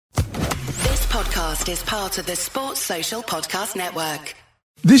podcast is part of the Sports Social Podcast Network.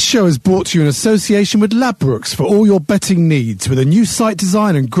 This show is brought to you in association with Ladbrokes for all your betting needs. With a new site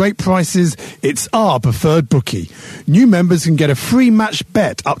design and great prices, it's our preferred bookie. New members can get a free match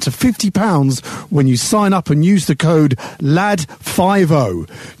bet up to £50 when you sign up and use the code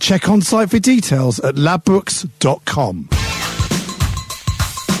LAD50. Check on site for details at ladbrokes.com.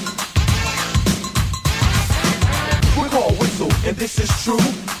 We're called Whistle, and this is true.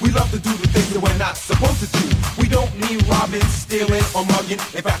 We love to do the things that we're not supposed to do. We don't mean robbing, stealing, or mugging.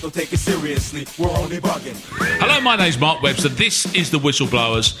 In fact, don't take it seriously. We're only bugging. Hello, my name's Mark Webster. This is the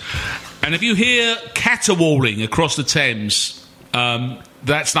Whistleblowers. And if you hear caterwauling across the Thames,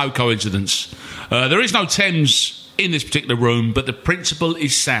 that's no coincidence. There is no Thames in this particular room, but the principle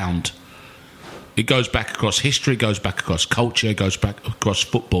is sound. It goes back across history, it goes back across culture, it goes back across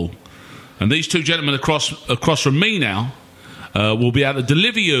football. And these two gentlemen across from me now will be able to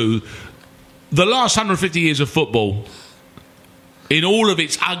deliver you the last 150 years of football in all of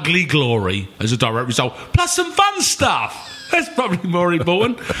its ugly glory as a direct result, plus some fun stuff. That's probably more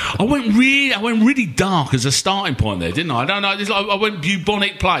important. I went really dark as a starting point there, didn't I? I don't know. It's like I went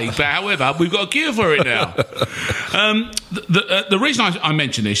bubonic plague, but however, we've got a cure for it now. The reason I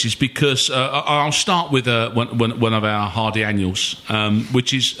mention this is because I'll start with one of our hardy annuals,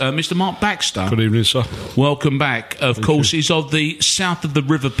 which is Mr. Mark Baxter. Good evening, sir. Welcome back. Of course, he's of the south of the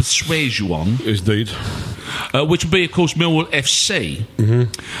River Persuasion. Indeed. Which would be, of course, Millwall FC.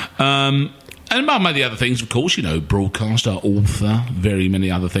 Mm-hmm. And among many other things, of course, you know, broadcaster, author, very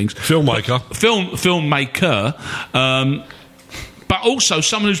many other things. Filmmaker. Filmmaker. But also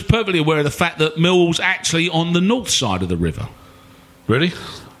someone who's perfectly aware of the fact that Millwall's actually on the north side of the river. Really?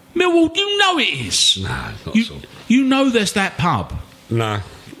 Millwall, you know it is. No, not so. You know there's that pub. No,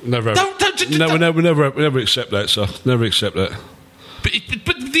 never. Don't. Never accept that, sir. Never accept that. But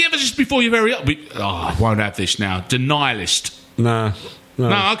the emphasis before you very up. I won't have this now. Denialist. No.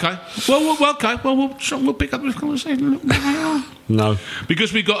 No, okay. Well, okay. Well, we'll pick up this conversation. No.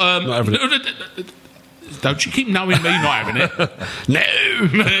 Because we've got... not having it. Don't you keep knowing me not having it.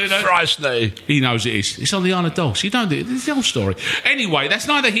 No. Christ, no. He knows it is. It's on the Isle of Dogs. You don't do it. It's the whole story. Anyway, that's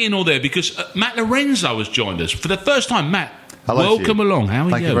neither here nor there because Matt Lorenzo has joined us. For the first time, Matt, hello, welcome along. How are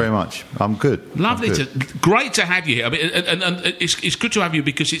you? Thank you very much. I'm good. Lovely. Great to have you here. I mean, and it's good to have you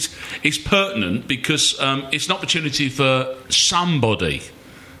because it's pertinent because it's an opportunity for somebody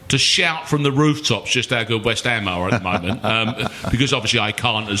to shout from the rooftops just how good West Ham are at the moment, because obviously I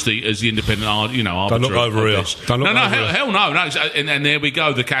can't as the independent, arbiter. Don't look over here. Hell no. And there we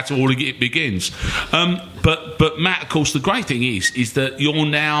go. The caterwauling begins. But Matt, of course, the great thing is that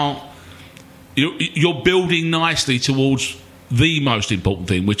you're building nicely towards the most important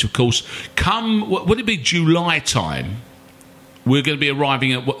thing, which of course would it be July time? We're going to be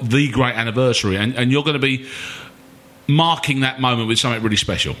arriving at the great anniversary, and you're going to be marking that moment with something really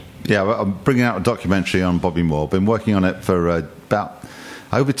special. Yeah, well, I'm bringing out a documentary on Bobby Moore. Been working on it for about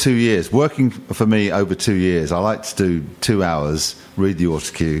over 2 years. Working for me over 2 years. I like to do 2 hours, read the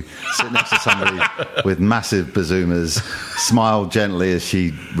auto cue, sit next to somebody with massive bazoomas, smile gently as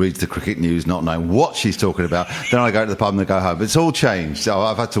she reads the cricket news, not knowing what she's talking about. Then I go to the pub and then go home. It's all changed. So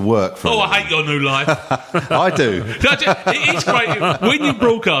I've had to work for I hate your new life. I do. It's great. When you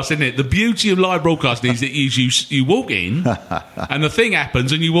broadcast, isn't it? The beauty of live broadcasting is that you walk in and the thing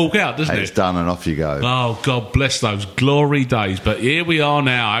happens and you walk out, doesn't it? It's done and off you go. Oh, God bless those glory days. But here we are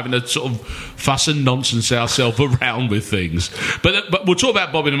now, having to sort of fuss and nonsense ourselves around with things. But we'll talk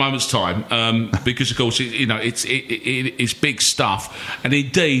about Bob in a moment's time, because of course it's big stuff, and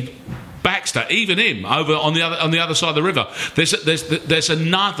indeed Baxter, even him over on the other side of the river. There's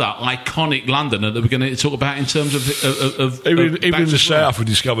another iconic Londoner that we're going to talk about in terms of even in the south. We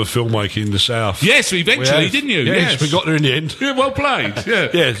discovered filmmaking in the south. Yes, eventually, didn't you? Yes, we got there in the end. Yeah, well played. Yeah.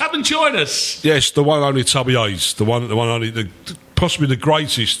 Yes. Come and join us. Yes, the one and only Toby Hayes, the one only possibly the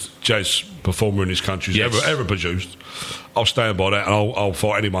greatest jazz performer in this country's ever produced. I'll stand by that, and I'll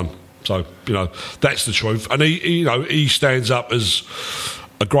fight anyone. So that's the truth. And he stands up as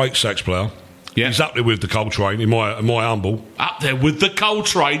a great sax player. Yeah. He's up there with the Coltrane, in my humble. Up there with the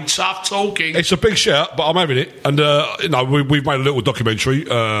Coltrane, tough talking. It's a big shout, but I'm having it. And, we've made a little documentary,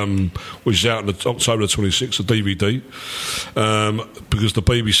 which is out on October the 26th, a DVD, because the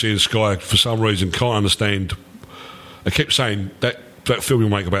BBC and Sky, for some reason, can't understand. They kept saying that that film you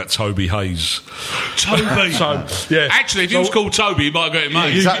make about Toby Hayes. Toby. So, yeah. Actually, if he was called Toby, you might have got it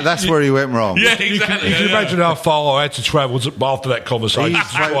made. That's where he went wrong. Yeah, exactly. You can imagine how far I had to travel after that conversation.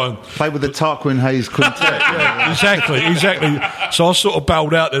 Played with the Tarquin Hayes quintet. Exactly. So I sort of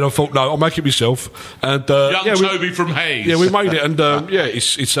bowed out then. I thought, no, I'll make it myself. And Toby from Hayes. Yeah, we made it, and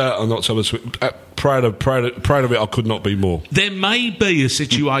it's out on October. Proud of it. I could not be more. There may be a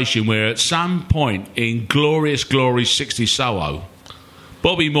situation where at some point in glorious 60s Soho,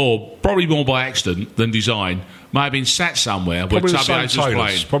 Bobby Moore, probably more by accident than design, may have been sat somewhere where Toby Hayes was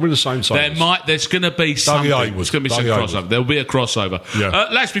playing. Probably the same tailors. There's going to be something. There's going to be some crossover. There'll be a crossover. Yeah.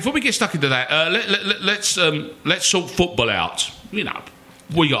 Lads, before we get stuck into that, let's sort football out. You know,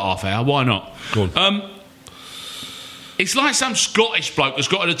 we got half hour. Why not? Go on. It's like some Scottish bloke has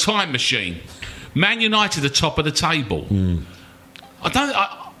got a time machine. Man United, the top of the table.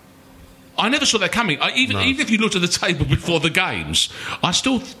 I never saw that coming. Even if you looked at the table before the games, I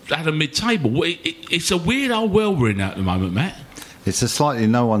still had a mid-table. It's a weird old world we're in at the moment, Matt. It's a slightly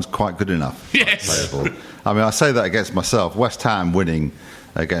no one's quite good enough yes. table. I mean, I say that against myself. West Ham winning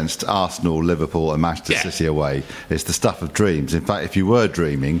against Arsenal, Liverpool and Manchester City away is the stuff of dreams. In fact, if you were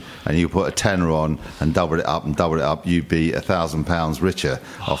dreaming and you put a tenner on and doubled it up, you'd be £1,000 richer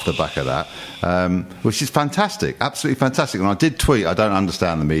off the back of that, which is fantastic, absolutely fantastic. And I did tweet, I don't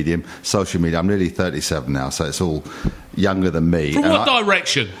understand the medium, social media. I'm nearly 37 now, so it's all younger than me. From what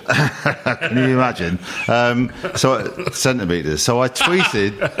direction? Can you imagine? Centimetres. So I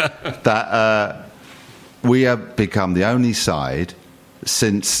tweeted that we have become the only side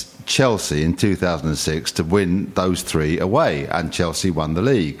since Chelsea in 2006 to win those three away, and Chelsea won the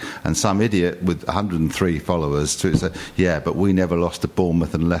league. And some idiot with 103 followers said, but we never lost to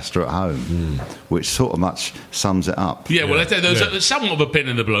Bournemouth and Leicester at home, which sort of much sums it up. Yeah, well, there's somewhat of a pin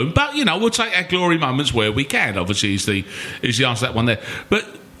in the balloon, but we'll take our glory moments where we can. Obviously, is the answer to that one there, but.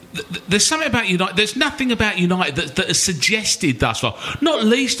 There's something about United. There's nothing about United that has suggested thus far, not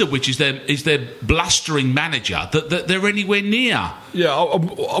least of which is their blustering manager, that they're anywhere near. Yeah,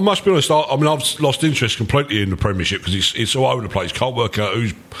 I must be honest. I've lost interest completely in the Premiership because it's all over the place. Can't work out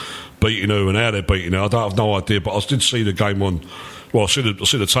who's beating who and how they're beating who. I don't have no idea. But I did see the game on. Well, I see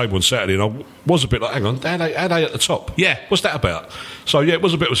the table on Saturday, and I was a bit like, hang on, how they at the top? Yeah. What's that about? So, it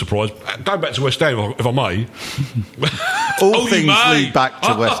was a bit of a surprise. Going back to West Ham, if I may. All things lead back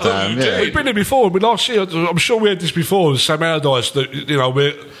to West Ham, yeah. We've been there before. Last year, I'm sure we had this before, Sam Allardyce,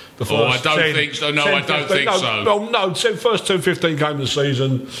 we're... The first I don't think so. No, I don't think so. Well, no, first 10-15 games of the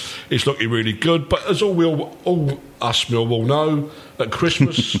season, it's looking really good. But as all us Millwall know, at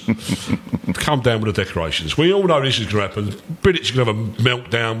Christmas, come down with the decorations. We all know this is going to happen. British is going to have a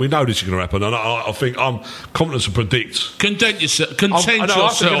meltdown. We know this is going to happen, and I think I'm confident to predict. Content yourself.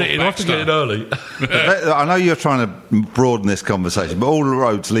 I have to get it early. I know you're trying to broaden this conversation, but all the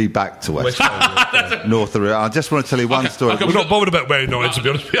roads lead back to West Ham, north of it. I just want to tell you one story. We're not bothered about wearing United, to be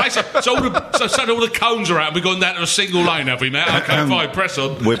honest with you. So all the cones are out and we've gone down to a single lane, have we, Matt? Okay, fine, press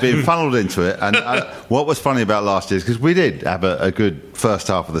on. We've been funneled into it, and what was funny about last year is because we did have a good first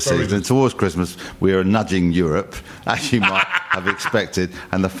half of the season, and towards Christmas we were nudging Europe, as you might have expected.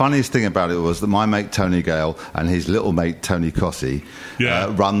 And the funniest thing about it was that my mate Tony Gale and his little mate Tony Cossey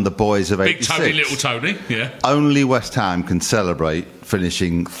run the boys of 86. Big Tony, little Tony, yeah. Only West Ham can celebrate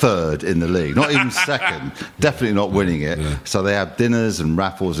finishing third in the league, not even second, definitely not winning it. So they have dinners and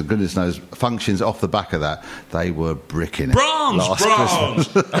raffles and goodness knows functions off the back of that. They were bricking it last Christmas.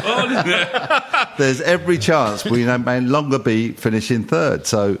 There's every chance we may longer be finishing third,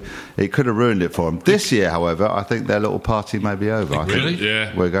 so it could have ruined it for them. This year, however, I think their little party may be over. I think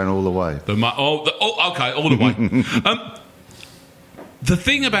we're going all the way. Okay, all the way. The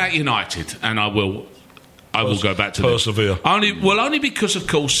thing about United, and I will go back to persevere. Only because, of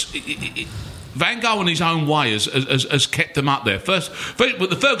course, Van Gaal in his own way has kept them up there. But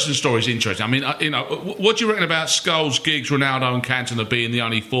the Ferguson story is interesting. I mean, what do you reckon about Scholes, Giggs, Ronaldo, and Cantona being the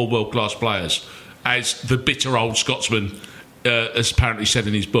only four world-class players, as the bitter old Scotsman has apparently said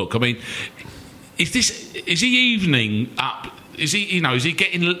in his book? I mean, is he evening up? Is he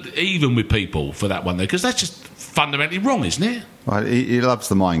getting even with people for that one there? Because that's just fundamentally wrong, isn't it? Well, he loves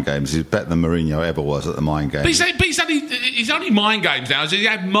the mind games. He's better than Mourinho ever was at the mind games. But he's only mind games now. Has he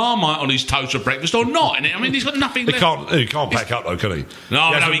had Marmite on his toast for breakfast or not? I mean, he's got nothing left. He can't pack up though, can he? No,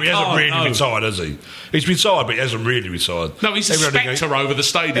 he hasn't really retired, has he? He's retired, but he hasn't really retired. No, he's a spectre over the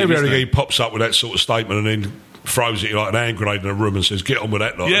stadium. Every he pops up with that sort of statement and then throws it like an hand grenade in a room and says, "Get on with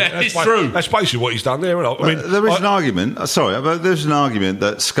that." It's true. That's basically what he's done there. Isn't it? I mean, there is an argument. Sorry, but there's an argument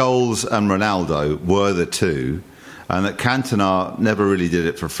that Scholes and Ronaldo were the two, and that Cantona never really did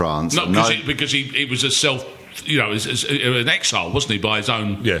it for France. Not because he was a as an exile, wasn't he, by his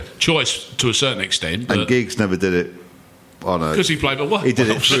own choice to a certain extent. And Giggs never did it because he played, but what? He did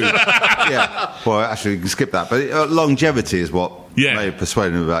it through. Yeah. Well, actually, you can skip that. But longevity is what may have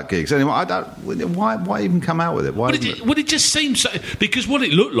persuaded him about Giggs. Anyway, why even come out with it? It just seems so, because what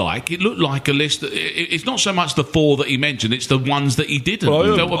it looked like a list. It's not so much the 4 that he mentioned; it's the ones that he didn't.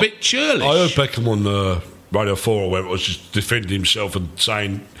 Well, felt a bit churlish. I heard Beckham on Radio 4 or where it was just defending himself and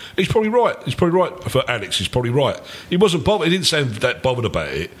saying he's probably right. For Alex, he's probably right. He wasn't bothered. He didn't sound that bothered about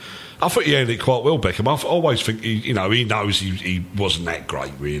it. I thought he handled it quite well, Beckham. I always think he knows he wasn't that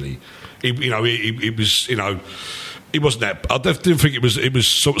great, really. He was, he wasn't that. I didn't think it was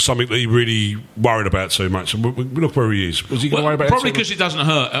sort of something that he really worried about too much. And look where he is. Was he going to worry about it? Probably because it doesn't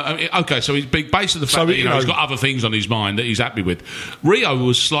hurt. Okay, so he's based on the fact that he's got other things on his mind that he's happy with. Rio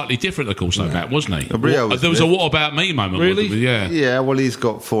was slightly different, of course, like that, wasn't he? Rio there was a "what about me" moment. Really? Yeah. Well, he's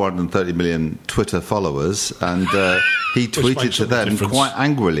got 430 million Twitter followers, and he tweeted to them quite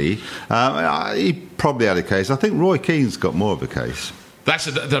angrily. He probably had a case. I think Roy Keane's got more of a case. That's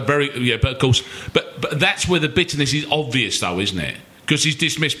a very but of course, but that's where the bitterness is obvious, though, isn't it? Because he's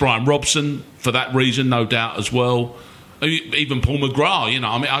dismissed Brian Robson for that reason, no doubt as well. Even Paul McGrath,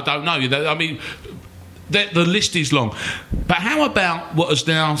 I don't know. The list is long. But how about what has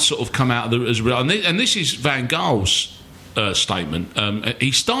now sort of come out of and this is Van Gaal's statement.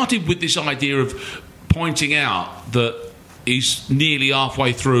 He started with this idea of pointing out that he's nearly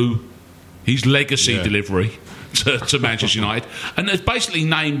halfway through his legacy delivery to Manchester United, and has basically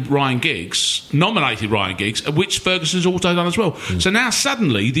nominated Ryan Giggs, which Ferguson's also done as well. So now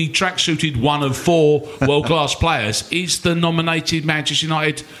suddenly the track-suited one of 4 world-class players is the nominated Manchester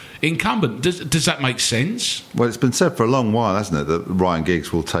United incumbent. Does that make sense? Well, it's been said for a long while, hasn't it, that Ryan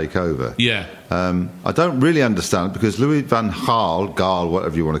Giggs will take over. Yeah. I don't really understand it because Louis van Gaal,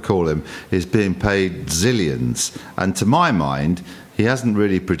 whatever you want to call him, is being paid zillions, and to my mind, he hasn't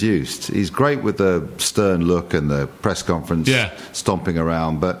really produced. He's great with the stern look and the press conference stomping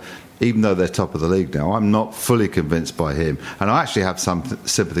around, but even though they're top of the league now, I'm not fully convinced by him. And I actually have some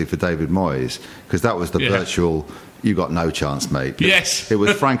sympathy for David Moyes, because that was the virtual, you got no chance, mate. Yes. It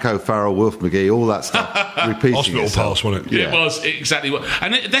was Franco Farrell, Wilf McGee, all that stuff repeating Hospital itself. pass, wasn't it? Yeah. It was exactly what...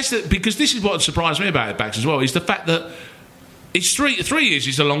 And because this is what surprised me about it, Bax, as well, is the fact that it's 3 years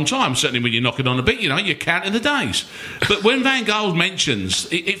is a long time, certainly when you're knocking on a bit, you're counting the days. But when Van Gaal mentions,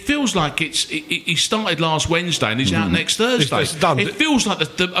 it feels like he started last Wednesday and he's out next Thursday. It's done. It feels like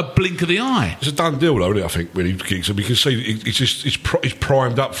a blink of the eye. It's a done deal, though, isn't it, I think, when he kicks it. We can see he's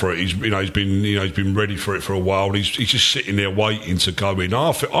primed up for it. He's been ready for it for a while. He's just sitting there waiting to go in.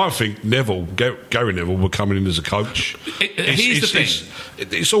 I think Gary Neville will come in as a coach. Here's the thing.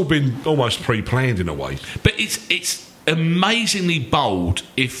 It's all been almost pre-planned in a way. But it's amazingly bold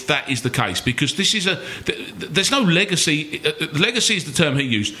if that is the case, because this is there's no legacy. Legacy is the term he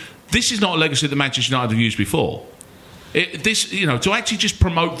used. This is not a legacy that Manchester United have used before. To actually just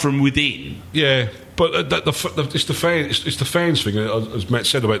promote from within. Yeah, but it's the fans thing, as Matt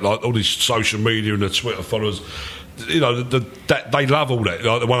said, about like all this social media and the Twitter followers. They love all that.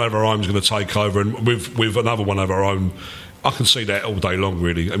 Like, the one of our own is going to take over, and with another one of our own. I can see that all day long,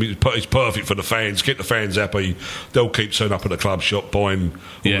 really. I mean, it's perfect for the fans. Get the fans happy. They'll keep turning up at the club shop, buying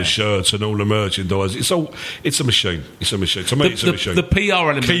all the shirts and all the merchandise. It's a machine. It's a machine. To me, it's a machine. The PR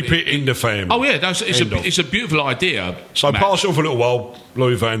element. Keep it in the family. Oh, yeah. It's a beautiful idea. So pass it on for a little while.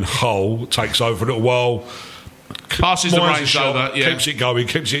 Louis van Gaal takes over for a little while. Passes the reins over. Yeah. Keeps it going.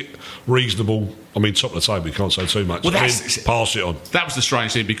 Keeps it reasonable. I mean, top of the table, you can't say too much. Well, pass it on. That was the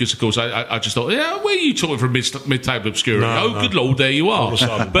strange thing, because, of course, I just thought, where are you talking from mid-table obscurity? Good Lord, there you are.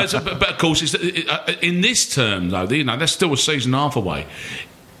 But of course, in this term, though, that's still a season and a half away.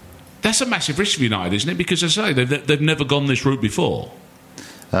 That's a massive risk for United, isn't it? Because, as I say, they've never gone this route before.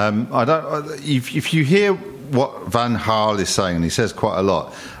 If you hear what Van Gaal is saying, and he says quite a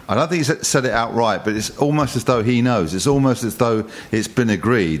lot, I don't think he's said it outright, but it's almost as though he knows. It's almost as though it's been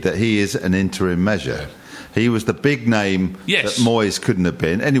agreed that he is an interim measure. He was the big name that Moyes couldn't have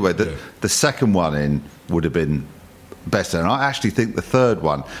been. Anyway, the second one in would have been better. And I actually think the third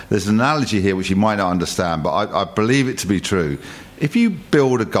one, there's an analogy here which you might not understand, but I believe it to be true. If you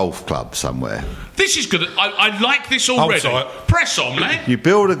build a golf club somewhere... This is good. I like this already. Press on, man. You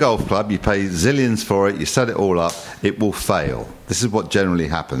build a golf club, you pay zillions for it, you set it all up, it will fail. This is what generally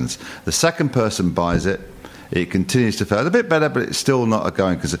happens. The second person buys it, it continues to fail. It's a bit better, but it's still not a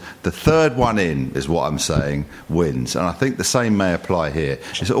going, because the third one in, is what I'm saying, wins. And I think the same may apply here.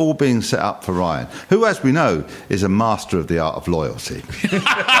 It's all being set up for Ryan, who, as we know, is a master of the art of loyalty.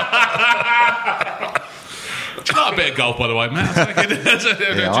 Do you like a bit of golf, by the way, Matt?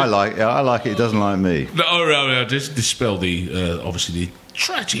 I like it. He doesn't like me. No, just dispel obviously the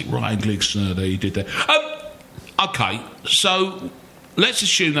tragic right clicks that he did there. Okay, so let's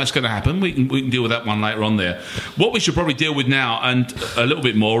assume that's going to happen. We can deal with that one later on there. What we should probably deal with now, and a little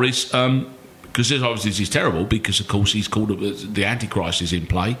bit more, is because obviously this is terrible, because of course he's called the Antichrist is in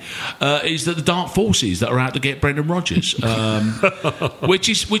play, is that the dark forces that are out to get Brendan Rodgers, which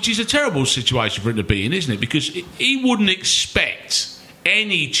is a terrible situation for him to be in, isn't it? Because he wouldn't expect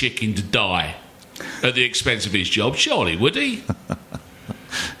any chicken to die at the expense of his job, surely, would he?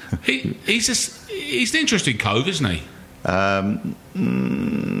 He's an interesting cove, isn't he? I don't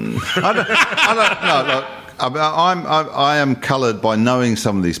know. Look, I am coloured by knowing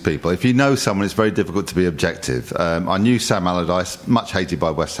some of these people. If you know someone, it's very difficult to be objective. I knew Sam Allardyce, much hated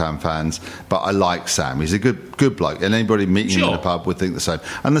by West Ham fans, but I like Sam. He's a good bloke, and anybody meeting him in a pub would think the same.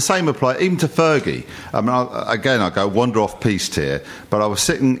 And the same applies even to Fergie. I mean, I go wander off piste here, but I was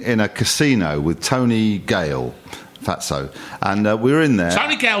sitting in a casino with Tony Gale. Fatso, and we were in there.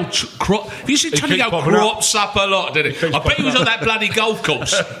 Tony Gale, you see Tony Gale crops up a lot, didn't he? I bet he was on that bloody golf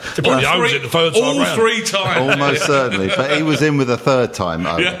course all three times. Almost certainly, but he was in with a third time.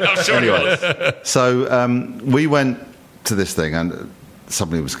 Anyway, so we went to this thing, and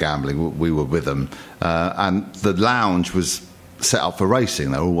somebody was gambling. We were with them, and the lounge was set up for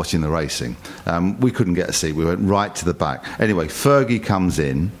racing. They were all watching the racing. We couldn't get a seat. We went right to the back. Anyway, Fergie comes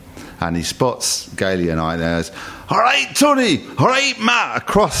in, and he spots Gailey and I, and goes, "All right, Tony, all right, Matt,"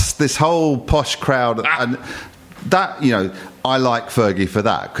 across this whole posh crowd. And that, I like Fergie for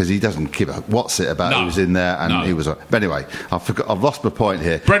that, because he doesn't give a what's it about who's in there, and he was. But anyway, I've lost my point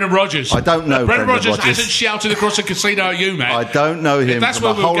here. Brendan Rodgers. I don't know. Brendan Rodgers hasn't shouted across a casino at you, Matt. I don't know him from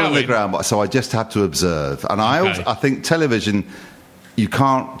a hole in the ground, so I just have to observe. And I think television, you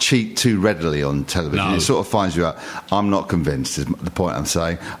can't cheat too readily on television. No. It sort of finds you out. I'm not convinced, is the point I'm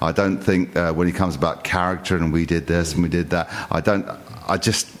saying. I don't think when he comes about character and we did this and we did that, I'm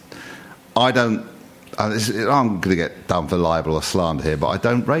going to get done for libel or slander here, but I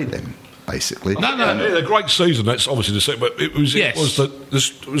don't rate him, basically. No. A great season, that's obviously the same, but it was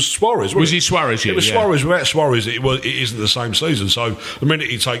Suarez. Was he Suarez? It was Suarez. Without Suarez, it isn't the same season. So the minute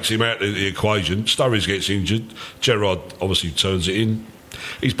he takes him out of the equation, Sturridge gets injured, Gerrard obviously turns it in.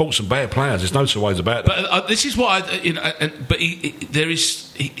 He's bought some bad players. There's no two ways about it. But this is what he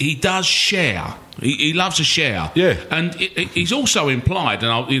does share. He loves to share. Yeah. And he's also implied,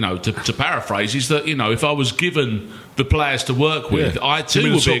 and to paraphrase, is that if I was given the players to work with, I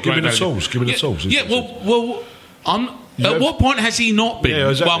too would be a great manager. Give me the tools. Yeah. Well, at what point has he not been? Yeah,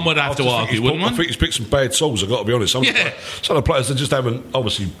 exactly. One would have to argue, wouldn't one? I think he's picked some bad tools. I've got to be honest. Some of the players that just haven't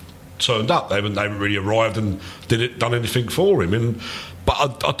obviously turned up. They haven't really arrived and done anything for him.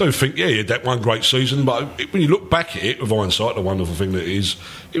 But I do think, he had that one great season. But when you look back at it with hindsight, the wonderful thing that it is,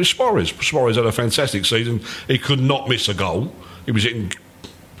 it was Suarez. Suarez had a fantastic season. He could not miss a goal. He was hitting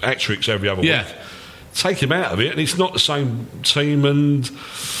hat-tricks every other week. Take him out of it, and it's not the same team, and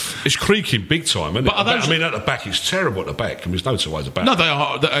it's creaking big time. Isn't it? At the back, it's terrible at the back, and there's no two ways about it. No, they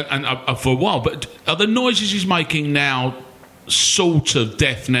are, and for a while. But are the noises he's making now sort of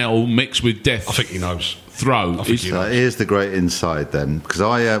death knell mixed with death? I think he knows. Here's the great inside then, because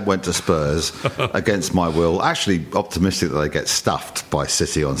I went to Spurs against my will, actually optimistic that they get stuffed by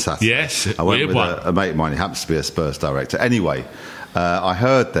City on Saturday. Yes, I went with a mate of mine who happens to be a Spurs director. Anyway, I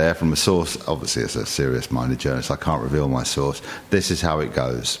heard there from a source, obviously it's a serious-minded journalist, I can't reveal my source, this is how it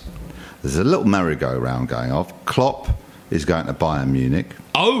goes. There's a little merry-go-round going off. Klopp is going to Bayern Munich.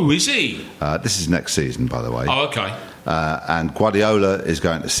 Oh, is he? This is next season, by the way. Oh, okay. And Guardiola is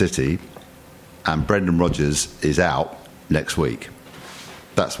going to City, and Brendan Rodgers is out next week.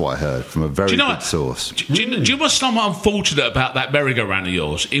 That's what I heard from a very good source. Do you know what's somewhat unfortunate about that merry-go-round of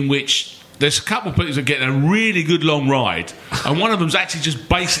yours, in which there's a couple of people that are getting a really good long ride, and one of them's actually just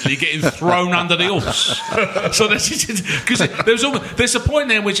basically getting thrown under the horse. So because there's a point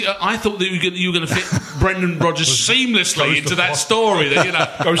there in which I thought that you were going to fit Brendan Rodgers seamlessly into that story.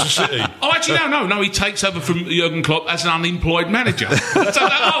 That goes to City. Oh, actually, no. He takes over from Jurgen Klopp as an unemployed manager. Okay.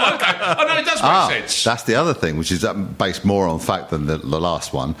 Oh no, it does make sense. That's the other thing, which is based more on fact than the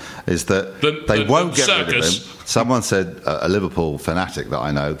last one, is that they won't get rid of him. Someone said, a Liverpool fanatic that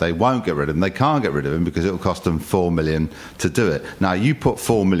I know, they won't get rid of him. They can't get rid of him because it will cost them $4 million to do it. Now, you put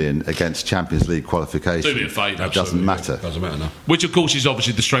 $4 million against Champions League qualification. Do me a favour. It doesn't matter. Doesn't matter, no. Which, of course, is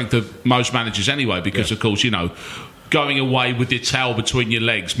obviously the strength of most managers anyway, because, of course, going away with your tail between your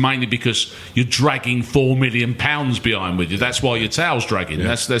legs, mainly because you're dragging £4 million behind with you. That's why your tail's dragging.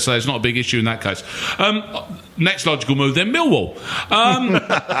 Yeah. That's it's not a big issue in that case. Next logical move then, Millwall.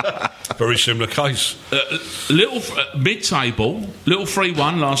 Very similar case. Little mid-table, little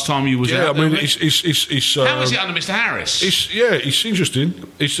 3-1 last time you was out. Yeah, I mean, it's how is it under Mr. Harris? It's interesting.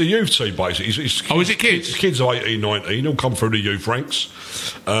 It's the youth team, basically. Is it kids? Kids are 18, 19. All come through the youth ranks.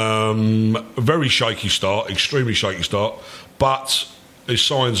 Very shaky start, extremely shaky start. But there's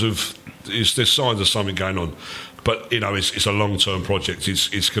signs of something going on. But, it's a long-term project.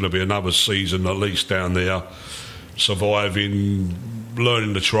 It's going to be another season at least down there, surviving,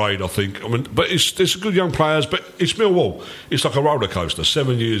 learning the trade, I think. I mean, but there's good young players, but it's Millwall. It's like a roller coaster.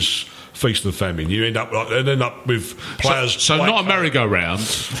 7 years feast and famine. You end up with players. So not a merry-go-round,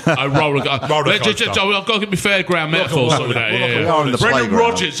 a roller coaster. I've got to get my fairground metaphors over there. Brendan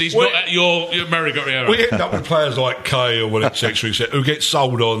Rodgers, he's not at your merry-go-round. We end up with players like Kay or etc. who get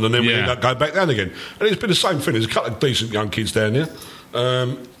sold on, and then we end up going back down again. And it's been the same thing. There's a couple of decent young kids down there.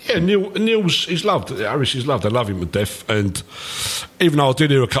 Neil's is loved. Harris is loved. I love him to death. And even though I did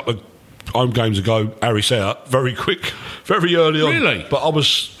hear a couple of home games ago, Harris out very quick, very early on. Really? But I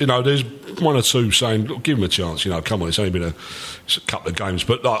was, there's one or two saying, look, give him a chance. Come on, it's only been a couple of games,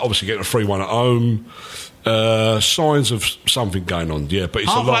 but obviously getting a 3-1 at home. Signs of something going on, yeah. But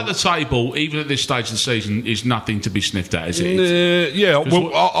it's halfway at the table, even at this stage of the season, is nothing to be sniffed at, is it? Yeah.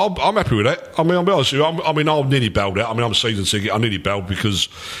 Well, I'm happy with that. I mean, I'll be honest with you. I'm nearly bailed out. I mean, I'm a season ticket. I nearly bailed because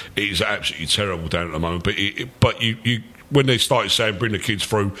it is absolutely terrible down at the moment. But you when they started saying bring the kids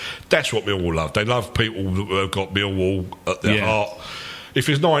through, that's what Millwall love. They love people who have got Millwall at their heart. If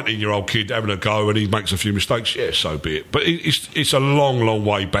his 19-year-old kid having a go and he makes a few mistakes, yeah, so be it. But it's a long, long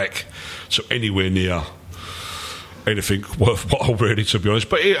way back to anywhere near anything worthwhile, really, to be honest.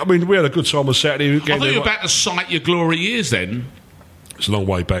 But we had a good time on Saturday. I thought you were about to cite your glory years then. It's a long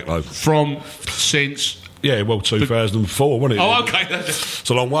way back, though. Since... Yeah, 2004, wasn't it? Oh, okay. It's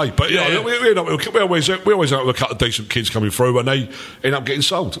a long way. But, we always end up with a couple of decent kids coming through and they end up getting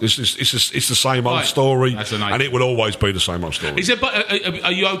sold. It's the same old story. And it will always be the same old story.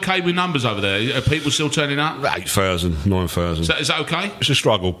 Are you okay with numbers over there? Are people still turning up? 8,000, 9,000. Is that okay? It's a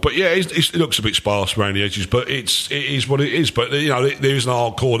struggle. But, yeah, it looks a bit sparse around the edges, but it is what it is. But, there is an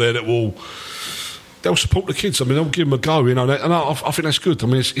hardcore there that will... They'll support the kids. I mean, they'll give them a go, and I think that's good. I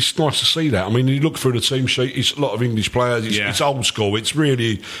mean, it's nice to see that. I mean, you look through the team sheet, it's a lot of English players. It's old school. It's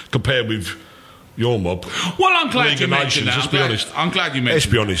really, compared with your mob. Well, I'm glad you mentioned that. Let's be honest. I'm glad you mentioned that. Let's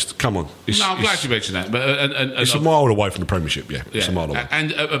be honest. Come on. I'm glad you mentioned that. But it's a mile away from the Premiership, yeah. It's a mile away.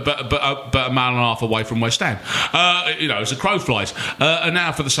 But a mile and a half away from West Ham. As a crow flies. And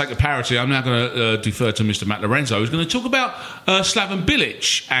now, for the sake of parity, I'm now going to defer to Mr. Matt Lorenzo, who's going to talk about Slaven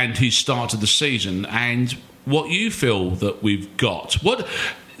Bilic and his start of the season and what you feel that we've got.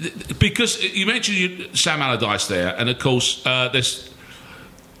 Because you mentioned Sam Allardyce there, and of course, there's...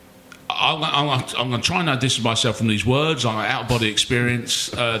 I'm going to try and distance myself from these words. I'm out-of-body experience,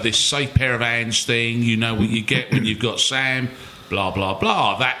 this safe pair of hands thing, you know what you get when you've got Sam, blah, blah,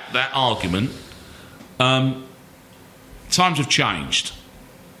 blah. That argument. Times have changed.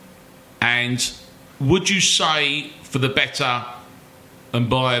 And would you say for the better and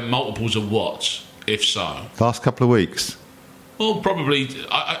by multiples of what, if so? Last couple of weeks. Well, probably.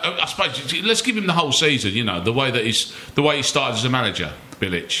 I suppose let's give him the whole season. The way he started as a manager,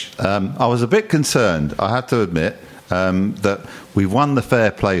 Bilic. I was a bit concerned, I have to admit, that we won the Fair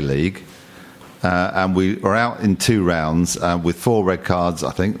Play League, and we were out in 2 rounds with 4 red cards,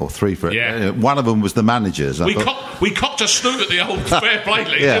 I think, or 3 for it. Yeah. One of them was the manager's. We cocked a snoot at the old Fair Play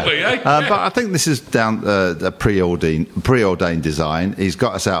League, didn't we? Eh? But I think this is down a preordained design. He's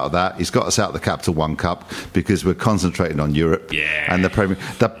got us out of that. He's got us out of the Capital One Cup because we're concentrating on Europe and the Premier.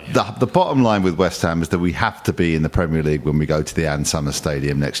 The bottom line with West Ham is that we have to be in the Premier League when we go to the Ann Summers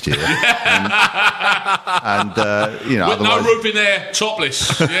Stadium next year. and with no roof in there,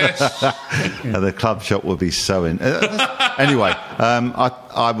 topless. Yes. The club shop will be so in. Anyway,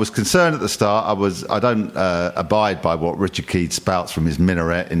 I was concerned at the start. I don't abide by what Richard Keed spouts from his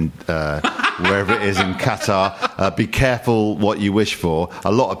minaret in wherever it is in Qatar. Be careful what you wish for.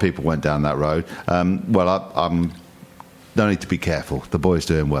 A lot of people went down that road. I'm no need to be careful. The boy's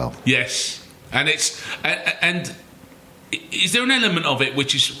doing well. Yes, and is there an element of it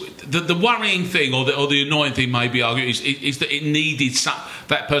which is the worrying thing or the annoying thing, maybe argue, is that it needed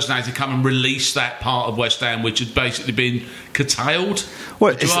that personality to come and release that part of West Ham which had basically been curtailed?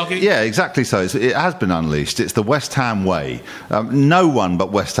 Well, yeah, exactly so. It has been unleashed. It's the West Ham way. No one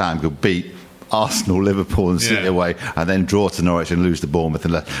but West Ham could beat Arsenal, Liverpool and City away, and then draw to Norwich and lose to Bournemouth,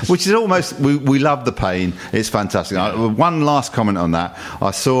 which is almost, we love the pain. It's fantastic. One last comment on that.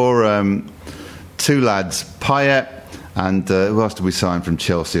 I saw 2 lads, Payet and who else did we sign from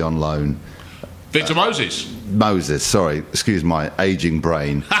Chelsea on loan? Victor Moses, sorry, excuse my ageing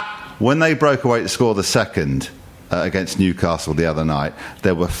brain. When they broke away to score the second against Newcastle the other night,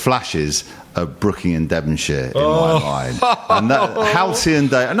 there were flashes of Brooking and Devonshire in my mind. And Halcyon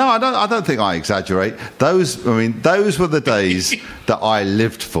Day. No, I don't think I exaggerate. Those were the days that I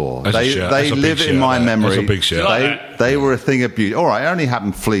lived for. They live in my memory. That's a big share. They were a thing of beauty. All right, it only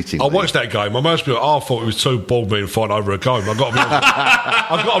happened fleetingly. I watched that game. I thought it was too bored me and fight over a game. I've got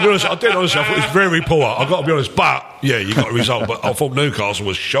to be honest. I thought it was very poor. I've got to be honest. But, yeah, you got a result. But I thought Newcastle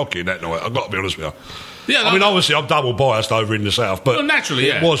was shocking that night. I've got to be honest with you. Yeah, obviously, I'm double biased over in the south. But naturally,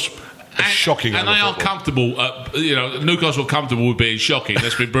 it was shocking. And they are comfortable. Newcastle are comfortable with being shocking.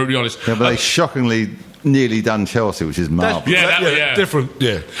 Let's be brutally honest. Yeah, but they shockingly nearly done Chelsea, which is marvellous. Different.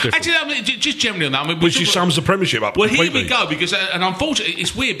 Actually, just generally on that, which sums the Premiership up. Well, completely. here we go. Because and unfortunately,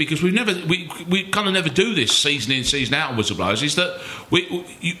 it's weird because we kind of never do this season in, season out. Whistleblowers is that we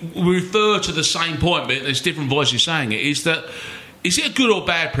refer to the same point, but there's different voices saying it. Is it a good or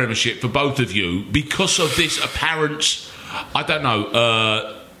bad Premiership for both of you because of this apparent, I don't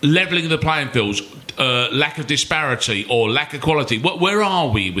know, levelling of the playing fields, lack of disparity or lack of quality? Where are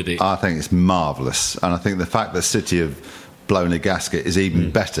we with it? I think it's marvellous, and I think the fact that City have blown a gasket is even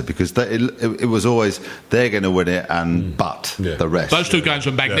better because it was always they're going to win it, but the rest. Those 2 games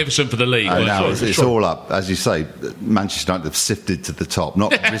were magnificent for the league. And now it's all up, as you say. Manchester United have sifted to the top,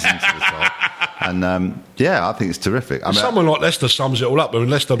 not risen to the top. And I think it's terrific. Someone like Leicester sums it all up. I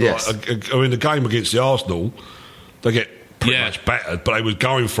mean, Leicester are in the game against the Arsenal. They get pretty much battered, but they were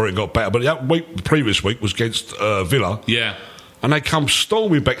going for it and got battered. But the previous week was against Villa. Yeah. And they come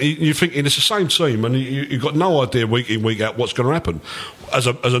storming back. You're thinking it's the same team, and you've got no idea week in, week out what's going to happen. As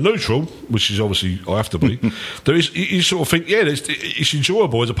a neutral, which is obviously I have to be, you sort of think, it's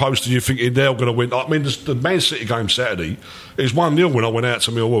enjoyable as opposed to you thinking they're going to win. I mean, the Man City game Saturday, it was 1-0 when I went out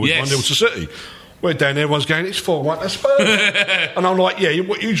to Millwall. It was 1-0 to City. We're down there, everyone's going, it's 4-1, that's Spurs. And I'm like,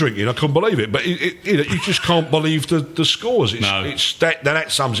 what are you drinking? I couldn't believe it. But you just can't believe the scores. It's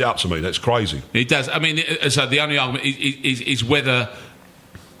that sums it up to me. That's crazy. It does. I mean, so the only argument is whether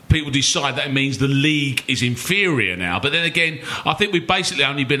people decide that it means the league is inferior now. But then again, I think we've basically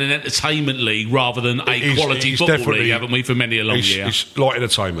only been an entertainment league rather than a quality football league, haven't we, for many a long year? It's light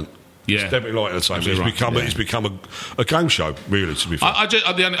entertainment. Yeah. It's definitely like entertainment. It's become a game show, really, to be fair. I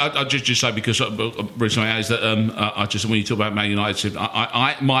just say, because recently is that when you talk about Man United,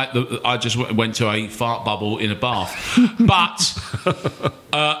 I just went to a fart bubble in a bath. But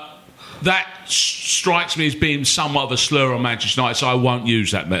that strikes me as being somewhat of a slur on Manchester United, so I won't use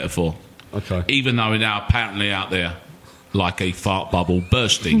that metaphor. Okay. Even though we're now apparently out there like a fart bubble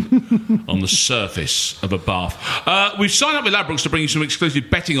bursting on the surface of a bath. We've signed up with Ladbrokes to bring you some exclusive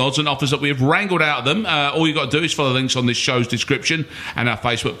betting odds and offers that we have wrangled out of them. All you've got to do is follow the links on this show's description and our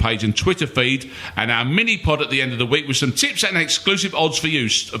Facebook page and Twitter feed, and our mini-pod at the end of the week with some tips and exclusive odds for you.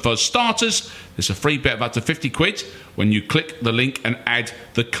 For starters, there's a free bet of up to 50 quid when you click the link and add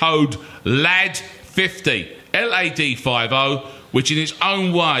the code LAD50, LAD50, which in its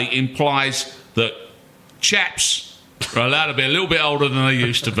own way implies that chaps are allowed to be a little bit older than they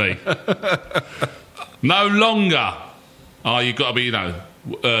used to be. No longer you've got to be,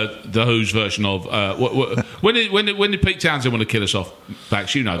 the Who's version of... when did Pete Townsend want to kill us off,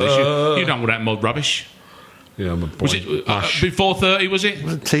 Bax? You know this. You don't want that mod rubbish. Yeah, I'm a boy. Was it before 30, was it?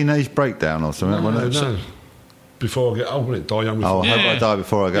 Was it Teenage Breakdown or something? No. Before I get old, wouldn't it? Die young before. I hope I die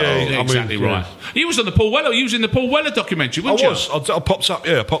before I get old. Exactly right. He was on the Paul Weller. He was in the Paul Weller documentary, wasn't you? I popped up.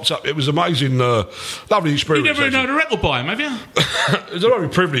 Yeah, popped up. It was amazing, lovely experience. You never even had a record by him, have you? It was a very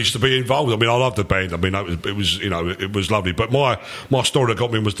privilege to be involved. I mean, I loved the band. I mean, it was lovely. But my story that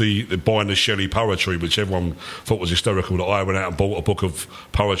got me was the buying the Shelley poetry, which everyone thought was hysterical. That I went out and bought a book of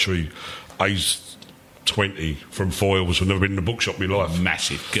poetry, aged 20 from Foyles. I've never been in a bookshop in my life.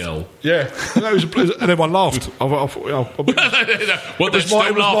 Massive girl. Yeah. And everyone laughed. It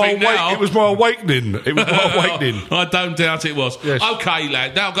was my awakening. I don't doubt it was. Yes. Okay,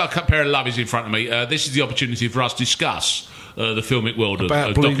 lad. Now I've got a pair of lovies in front of me. This is the opportunity for us to discuss the filmic world of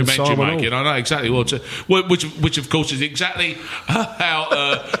documentary making. I know exactly which of course is exactly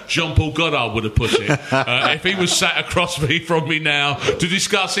how Jean-Paul Godard would have put it if he was sat across me from me now to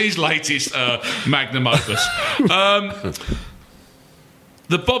discuss his latest magnum opus.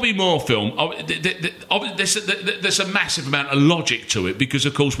 The Bobby Moore film, there's a massive amount of logic to it because,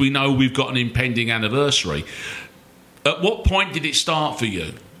 of course, we know we've got an impending anniversary. At what point did it start for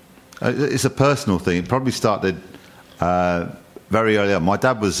you? It's a personal thing. It probably started very early on. My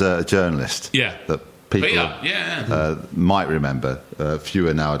dad was a journalist. Yeah. That people might remember,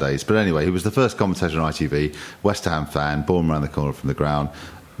 fewer nowadays. But anyway, he was the first commentator on ITV, West Ham fan, born around the corner from the ground,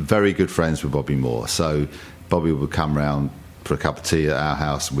 very good friends with Bobby Moore. So Bobby would come round for a cup of tea at our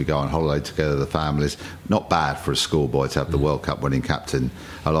house, and we go on holiday together, the families. Not bad for a schoolboy to have the World Cup winning captain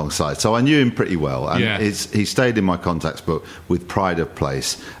alongside. So I knew him pretty well, and he stayed in my contacts book with pride of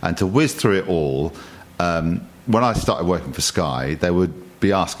place. And to whiz through it all, when I started working for Sky, they would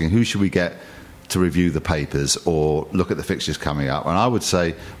be asking, who should we get to review the papers or look at the fixtures coming up? And I would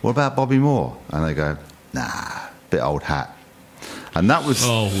say, what about Bobby Moore? And they go, nah, bit old hat. And that was...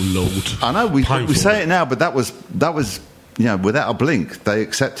 Oh, Lord. I know, we say it now, but that was without a blink, they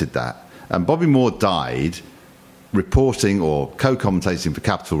accepted that. And Bobby Moore died reporting or co-commentating for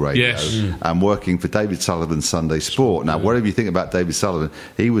Capital Radio and working for David Sullivan's Sunday Sport. Now, whatever you think about David Sullivan,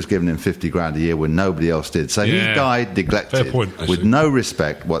 he was giving him $50,000 a year when nobody else did. So he died neglected, with no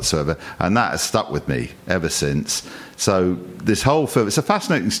respect whatsoever, and that has stuck with me ever since. So this whole film, it's a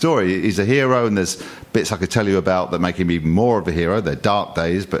fascinating story. He's a hero, and there's bits I could tell you about that make him even more of a hero. They're dark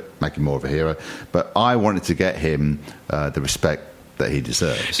days, but make him more of a hero. But I wanted to get him the respect that he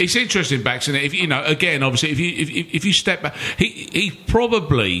deserves. It's interesting, Bax, and if again, obviously, if you step back, he's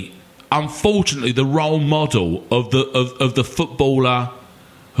probably, unfortunately, the role model of the footballer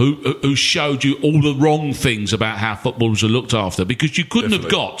who showed you all the wrong things about how footballers are looked after, because you couldn't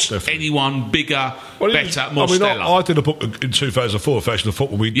have got anyone bigger, better, more stellar. I did a book in 2004, Fashion of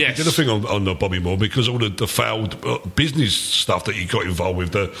Football. We did a thing on Bobby Moore, because all the failed business stuff that he got involved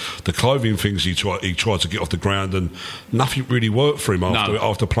with, the clothing things he tried to get off the ground, and nothing really worked for him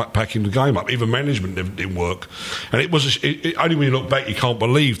after packing the game up. Even management didn't work. And it was only when you look back, you can't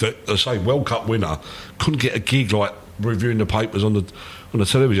believe that, say, World Cup winner couldn't get a gig like reviewing the papers on the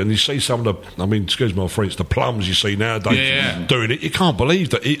television. You see some of excuse my French, the plums you see nowadays doing it. You can't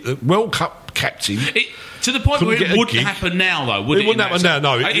believe that the World Cup captain... to the point where it wouldn't happen now, though, would it? It wouldn't happen now,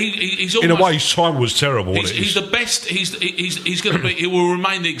 no. He's in a way, his time was terrible. He's the best... He's going to be... He will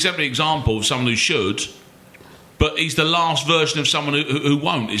remain the exemplary example of someone who should... But he's the last version of someone who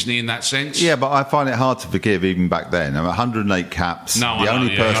won't, isn't he, in that sense? Yeah, but I find it hard to forgive even back then. 108 caps. The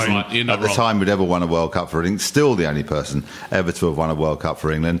only person at the time who'd ever won a World Cup for England. Still the only person ever to have won a World Cup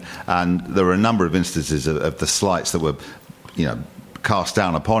for England. And there were a number of instances of the slights that were, cast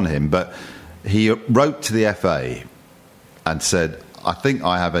down upon him. But he wrote to the FA and said, I think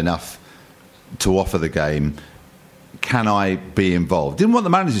I have enough to offer the game. Can I be involved? Didn't want the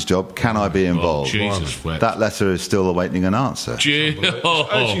manager's job. Can I be involved? That letter is still awaiting an answer. Actually,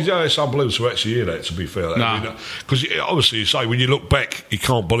 it's unbelievable to actually hear that, to be fair. Because obviously, you say, when you look back, you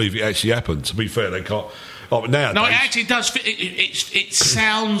can't believe it actually happened. To be fair, they can't... Nowadays, no, it actually does. It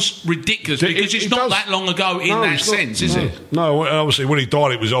sounds ridiculous, because it's not that long ago in that sense, is it? No, obviously, when he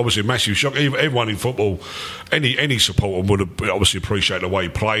died, it was obviously a massive shock. Everyone in football, any supporter would have obviously appreciated the way he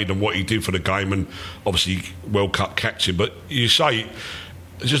played and what he did for the game, and obviously World Cup captain. But you say,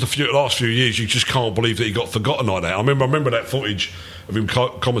 just last few years, you just can't believe that he got forgotten like that. I remember that footage of him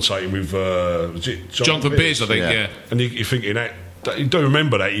commentating with was it Jonathan Beers, I think, yeah. And you're thinking that. You don't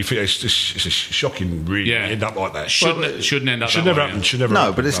remember that. You think it's a shocking, really, end up like that. Shouldn't end up that way. Should never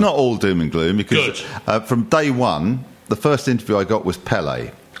happen. But it's not all doom and gloom, because from day one, the first interview I got was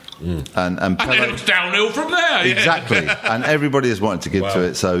Pele. And Pele, then it was downhill from there. Exactly. And everybody has wanted to give to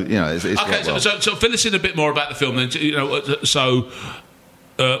it, so, it's okay, so fill us in a bit more about the film then. What do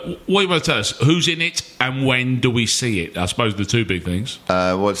you want to tell us? Who's in it and when do we see it? I suppose the two big things.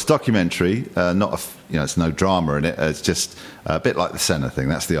 Well, it's a documentary, it's no drama in it. It's just a bit like the Senna thing.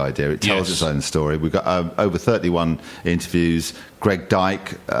 That's the idea. It tells its own story. We've got over 31 interviews. Greg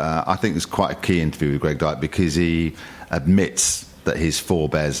Dyke, I think it's quite a key interview with Greg Dyke, because he admits that his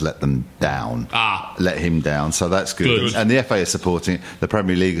forebears let him down. Let him down, so that's good. And the FA is supporting it, the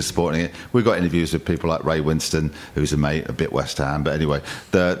Premier League is supporting it. We've got interviews with people like Ray Winston, who's a mate, a bit West Ham, but anyway,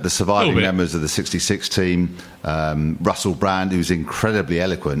 the surviving members of the 66 team, Russell Brand, who's incredibly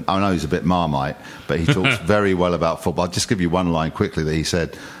eloquent. I know he's a bit Marmite, but he talks very well about football. I'll just give you one line quickly that he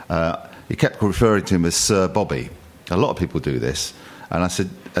said. He kept referring to him as Sir Bobby. A lot of people do this. And I said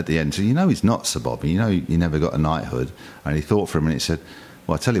at the end, he's not Sir Bobby. He never got a knighthood. And he thought for a minute, he said,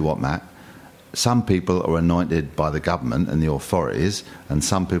 well, I tell you what, Matt, some people are anointed by the government and the authorities, and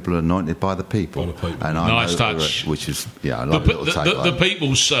some people are anointed by the people. And I nice know, touch. Which is, I love the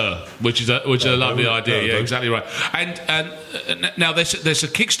people, sir, which is a lovely idea. Yeah, exactly right. And now there's a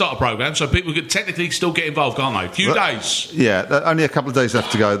Kickstarter program, so people could technically still get involved, can't they? A few days. Yeah, only a couple of days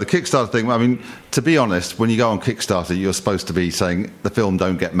left to go. The Kickstarter thing, I mean, to be honest, when you go on Kickstarter, you're supposed to be saying the film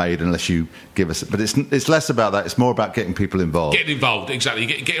don't get made unless you give us it. But it's less about that. It's more about getting people involved. Getting involved, exactly.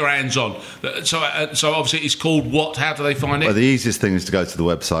 Get your hands on. So obviously it's called what? How do they find it? Well, the easiest thing is to go to the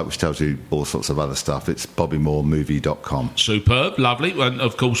website, which tells you all sorts of other stuff. It's BobbyMooreMovie.com. Superb, lovely. And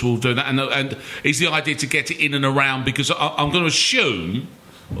of course we'll do that. And is the idea to get it in and around, because I'm going to assume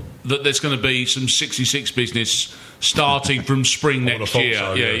that there's going to be some 66 business starting from spring next year.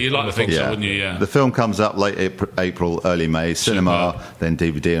 So, yeah, you'd like to think so, wouldn't you? Yeah. The film comes up late April, early May, cinema, then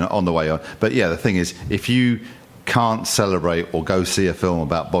DVD, and on the way on. But yeah, the thing is, if you can't celebrate or go see a film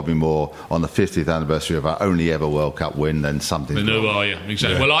about Bobby Moore on the 50th anniversary of our only ever World Cup win, then something's wrong. Who are you?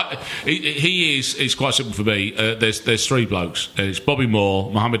 Exactly. Yeah. Well, he is. It's quite simple for me. There's three blokes. It's Bobby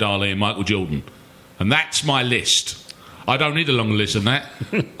Moore, Muhammad Ali, and Michael Jordan, and that's my list. I don't need a longer list than that.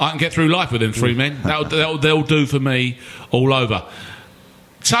 I can get through life with them three men. They'll do for me all over.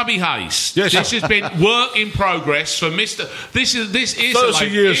 Tubby Hayes. Yes, this has been work in progress for Mr. This is 30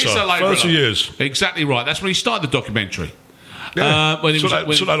 years, sir. 30 years. Exactly right. That's when he started the documentary. Yeah. Took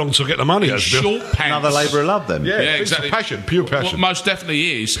that long to get the money. Short pants. Another labour of love, then. Yeah, exactly. It's passion, pure passion. Well, most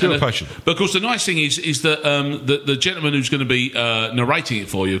definitely is. Pure passion. But of course, the nice thing is that the gentleman who's going to be narrating it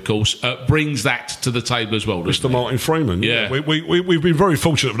for you, of course, brings that to the table as well. Mr. Martin Freeman. Yeah. We've been very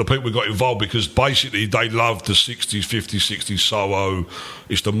fortunate with the people we got involved, because basically they love the 60s, 50s, 60s Soho.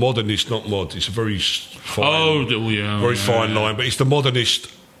 It's the modernist, not mod. It's a very fine, fine line, but it's the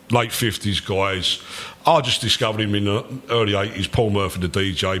modernist. Late 50s guys. I just discovered him in the early 80s. Paul Murphy, the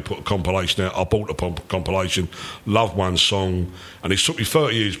DJ, put a compilation out. I bought the compilation, loved one song, and it took me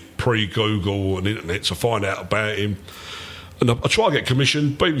 30 years pre-Google and internet to find out about him. And I tried to get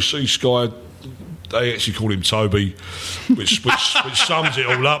commissioned. BBC Sky, they actually called him Toby, which sums it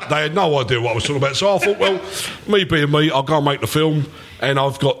all up. They had no idea what I was talking about. So I thought, well, me being me, I'll go and make the film. And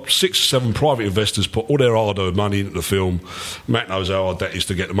I've got 6 or 7 private investors put all their hard-earned money into the film. Matt knows how hard that is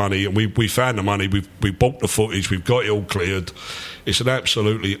to get the money. And we found the money. We bought the footage. We've got it all cleared. It's an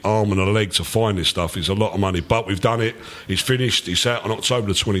absolutely arm and a leg to find this stuff. It's a lot of money. But we've done it. It's finished. It's out on October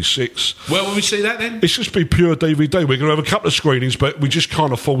the 26th. Where will we see that then? It's just be pure DVD. We're going to have a couple of screenings, but we just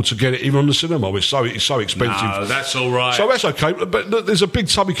can't afford to get it even on the cinema. It's so expensive. No, that's all right. So that's okay. But look, there's a big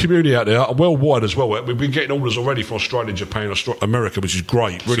Tubby community out there, worldwide as well. We've been getting orders already from Australia, Japan, America, which is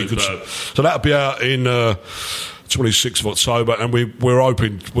great. Really good. So that'll be out in 26th of October, and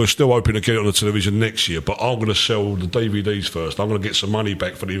we're still hoping to get it on the television next year. But I'm going to sell the DVDs first. I'm going to get some money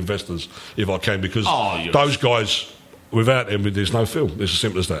back for the investors if I can, because those guys, without them, there's no film. It's as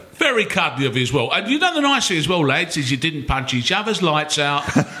simple as that. Very cuddly of you as well. And you've done the nice thing as well, lads, is you didn't punch each other's lights out.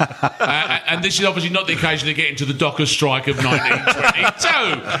 And this is obviously not the occasion to get into the Dockers strike of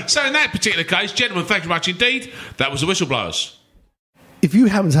 1922. So in that particular case, gentlemen, thank you very much indeed. That was the Whistleblowers. If you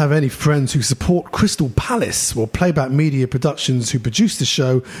happen to have any friends who support Crystal Palace or Playback Media Productions who produce the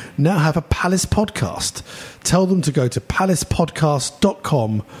show, now have a Palace podcast. Tell them to go to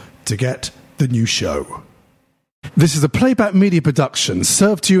palacepodcast.com to get the new show. This is a Playback Media production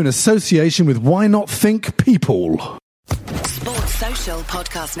served to you in association with Why Not Think People. Sports Social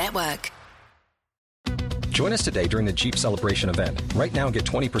Podcast Network. Join us today during the Jeep Celebration event. Right now, get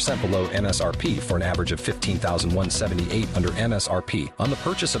 20% below MSRP for an average of $15,178 under MSRP on the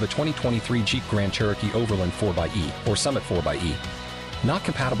purchase of a 2023 Jeep Grand Cherokee Overland 4xE or Summit 4xE. Not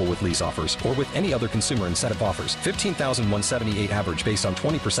compatible with lease offers or with any other consumer incentive offers. $15,178 average based on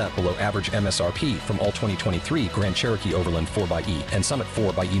 20% below average MSRP from all 2023 Grand Cherokee Overland 4xE and Summit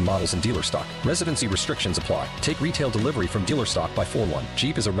 4xE models in dealer stock. Residency restrictions apply. Take retail delivery from dealer stock by 4/1.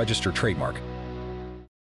 Jeep is a registered trademark.